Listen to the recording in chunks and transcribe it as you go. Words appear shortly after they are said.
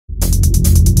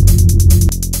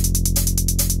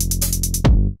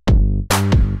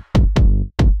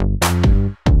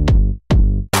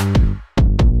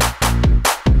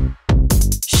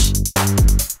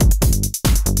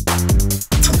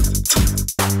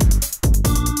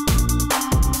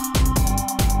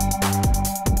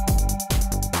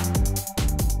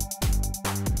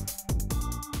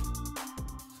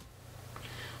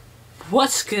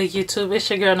What's good, YouTube? It's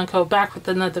your girl Nicole back with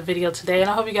another video today, and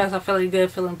I hope you guys are feeling good,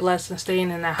 feeling blessed, and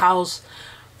staying in the house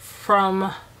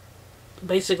from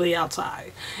basically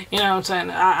outside. You know what I'm saying?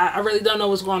 I really don't know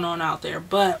what's going on out there,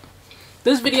 but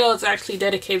this video is actually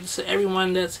dedicated to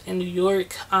everyone that's in New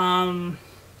York. I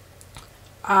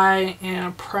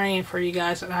am praying for you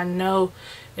guys, and I know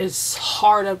it's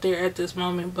hard up there at this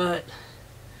moment, but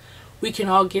we can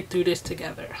all get through this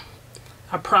together.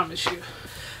 I promise you.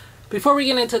 Before we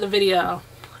get into the video,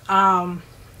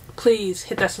 please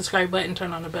hit that subscribe button,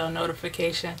 turn on the bell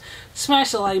notification,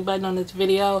 smash the like button on this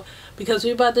video, because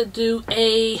we're about to do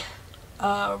a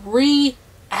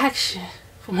reaction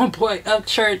from my boy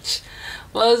Upchurch.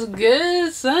 What's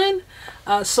good, son?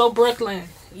 So Brooklyn,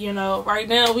 you know, right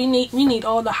now we need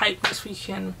all the hypeness we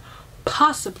can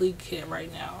possibly get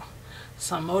right now.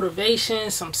 Some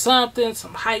motivation, some something,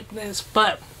 some hypeness,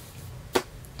 but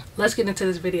let's get into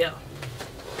this video.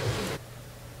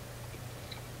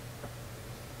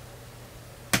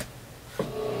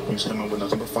 He's coming with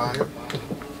nothing but fire.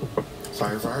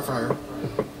 Fire, fire, fire.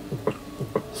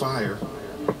 Fire.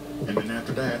 And then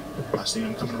after that, I see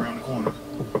him coming around the corner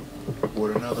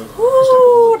with another.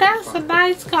 Ooh, that's a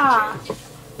nice car.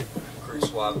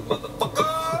 CREEKSQUAD,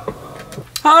 motherfucker.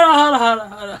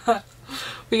 Hold on.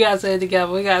 We gotta say it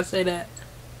together. We gotta say that.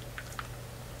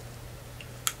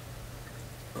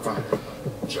 Fire.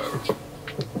 Church.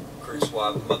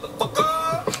 CREEKSQUAD, motherfucker.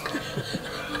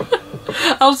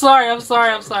 I'm sorry.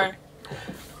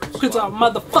 Good job,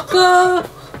 motherfucker.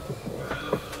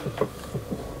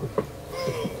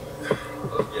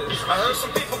 I heard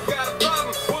some people got a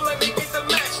problem. Well, let me get the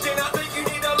match. Then I think you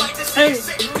need to like this. Hey.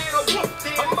 Sitting in a whoop.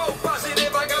 I'm more positive.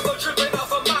 I got no dripping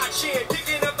off of my chin.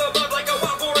 Digging up the blood like a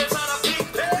waffle inside a peak.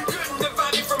 You couldn't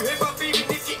divide me from hip hop even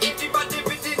if you empty my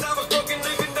dividends. I was broken,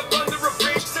 living up under a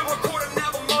bridge. Still record an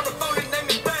album on the phone and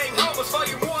name the thing. Homeless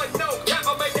volume 1. No cap.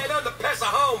 I made that underpass a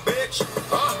home, bitch.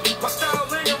 My style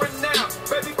lingering now.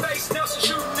 Baby face Nelson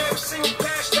shooting every single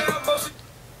cash down. Most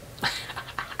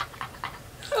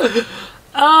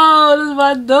Oh, this is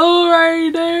my dude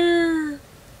right there.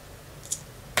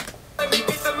 Let me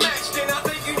get the match, then I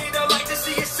think you need to like to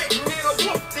see it sitting in a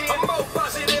whoop. I'm more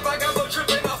positive, I got no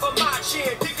dripping off of my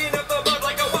chin. Digging up the blood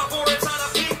like a waffle inside a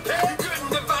peak. You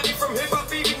couldn't divide me from hip hop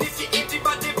even if you empty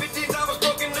my dividends. I was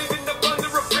broken, living up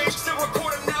under a bridge. Still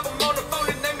record an album on the phone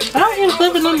and name the I ain't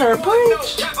living under a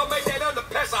bridge. I made that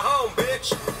underpass a home,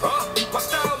 bitch. My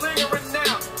style lingering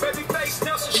now. Baby face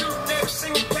Nelson shooting every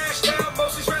single cash down.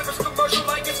 Most these rappers commercial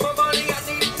like it's my money, I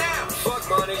need it now. Fuck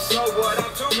money, so what?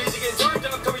 I'm too busy getting turned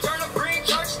up. Can we turn up green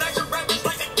church? Snatching rappers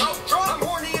like a dope drug. I'm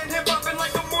horny and hip hopping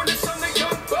like the morning sun, the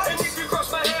young bucks. And if you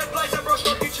cross my head, like that brush,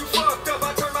 don't get you fucked up.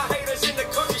 I turn my haters into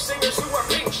country singers who wear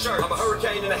pink shirts. I'm a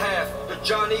hurricane and a half. The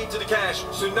Johnny to the cash.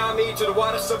 Tsunami to the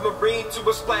water, submarine to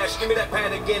a splash. Give me that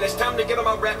pad again. It's time to get on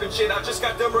my rapping shit. I just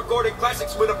got done recording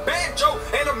classics with a banjo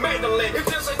and a mandolin. If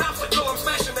there's an obstacle, I'm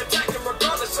smashing, attacking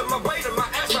regardless of my weight or my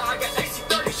asthma. I got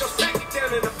AC-30 shows tactic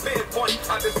down in a pinpoint.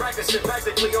 I've been practicing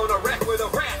practically on a rack with a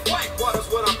rat. White water's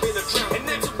what I'm finna drown. And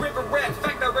that's a river rat.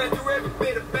 Fact, I ran through every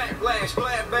bit of backlash.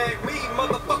 Glad bag me,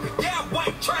 motherfucker. Yeah, I'm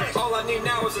white trash. All I need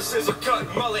now is a scissor cut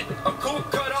mullet. A cool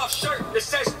cut off shirt that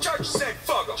says church said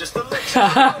fuck 'em. Just to let you know,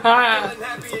 I'm feeling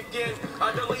happy again.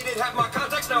 I deleted half my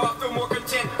contacts, now I feel more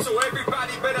content. So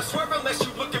everybody better swerve unless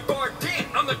you looking for a dent.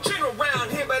 I'm the general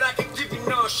around here, but I can give you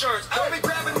no assurance. I'll be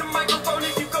grabbing the microphone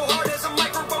if you go hard as a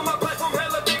microphone. My platform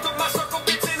hella big, but my circle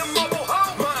fits in a mobile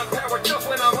home. Mind power tough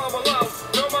when I'm home alone.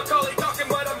 No more collie talking,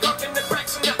 but I'm ducking the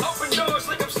cracks in the open doors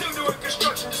like I'm still doing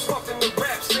construction. Just walked in the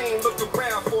rap scene, looked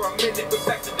around for a minute, but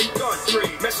back to the country.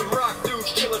 Met some rock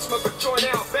dudes chilling, smoke a joint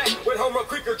out back. When Home Run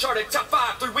Creeker charted top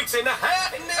 5 3 weeks and a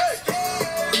half. And that's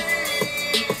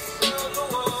scary.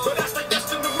 But that's the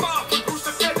destiny of mob. Who's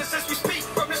the fitness as we speak?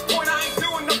 From this point, I ain't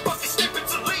doing no fucking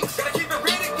snippets of leaks. Gotta keep it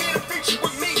real to get a feature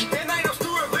with me. And I ain't no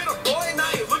steward, little boy, and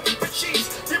I ain't looking for cheese.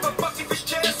 Give a bucket fish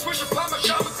chest, swish a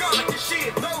parmesan, but gone like a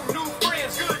shit. No new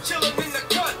friends, good chilling in the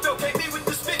cut, though. Can't be with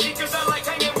the spiffy, cause I like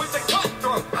hanging with the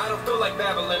cutthroat. I don't feel like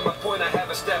babbling, my point I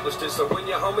have established it. So when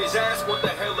your homies ask, what the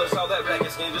hell is all that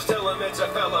racket skin? Just tell them it's a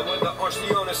fella with an orange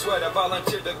Fiona sweater.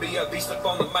 Volunteer to be a beast up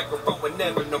on the microphone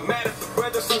whenever. No matter the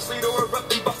weather, sun, sleet, or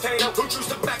erupting volcano. Who chews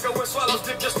tobacco and swallows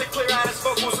dip just to clear out his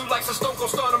vocals. Who likes a stone cold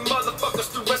star motherfuckers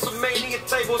through WrestleMania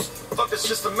tables. Fuck the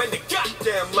system and the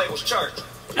goddamn labels, church.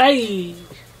 Hey.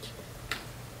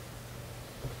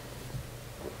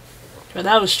 But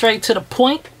that was straight to the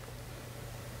point.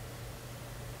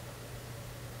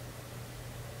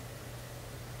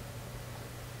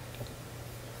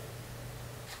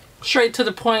 Straight to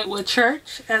the point with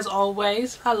church, as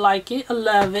always. I like it. I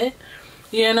love it.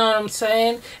 You know what I'm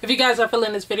saying? If you guys are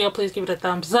feeling this video, please give it a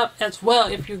thumbs up as well.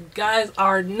 If you guys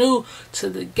are new to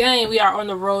the game, we are on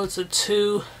the road to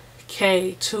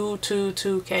 2K.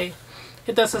 2K.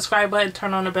 Hit that subscribe button,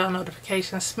 turn on the bell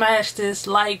notification, smash this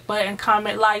like button,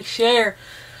 comment, like, share.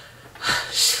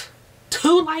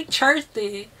 Do like Church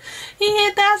did. He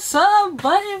hit that sub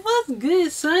button. What's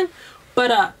good, son?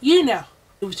 But you know,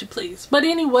 do what you please. But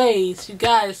anyways, you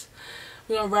guys,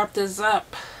 we're gonna wrap this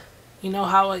up. You know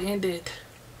how it ended,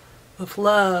 with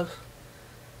love.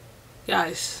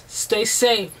 Guys, stay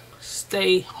safe,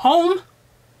 stay home,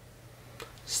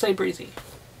 stay breezy.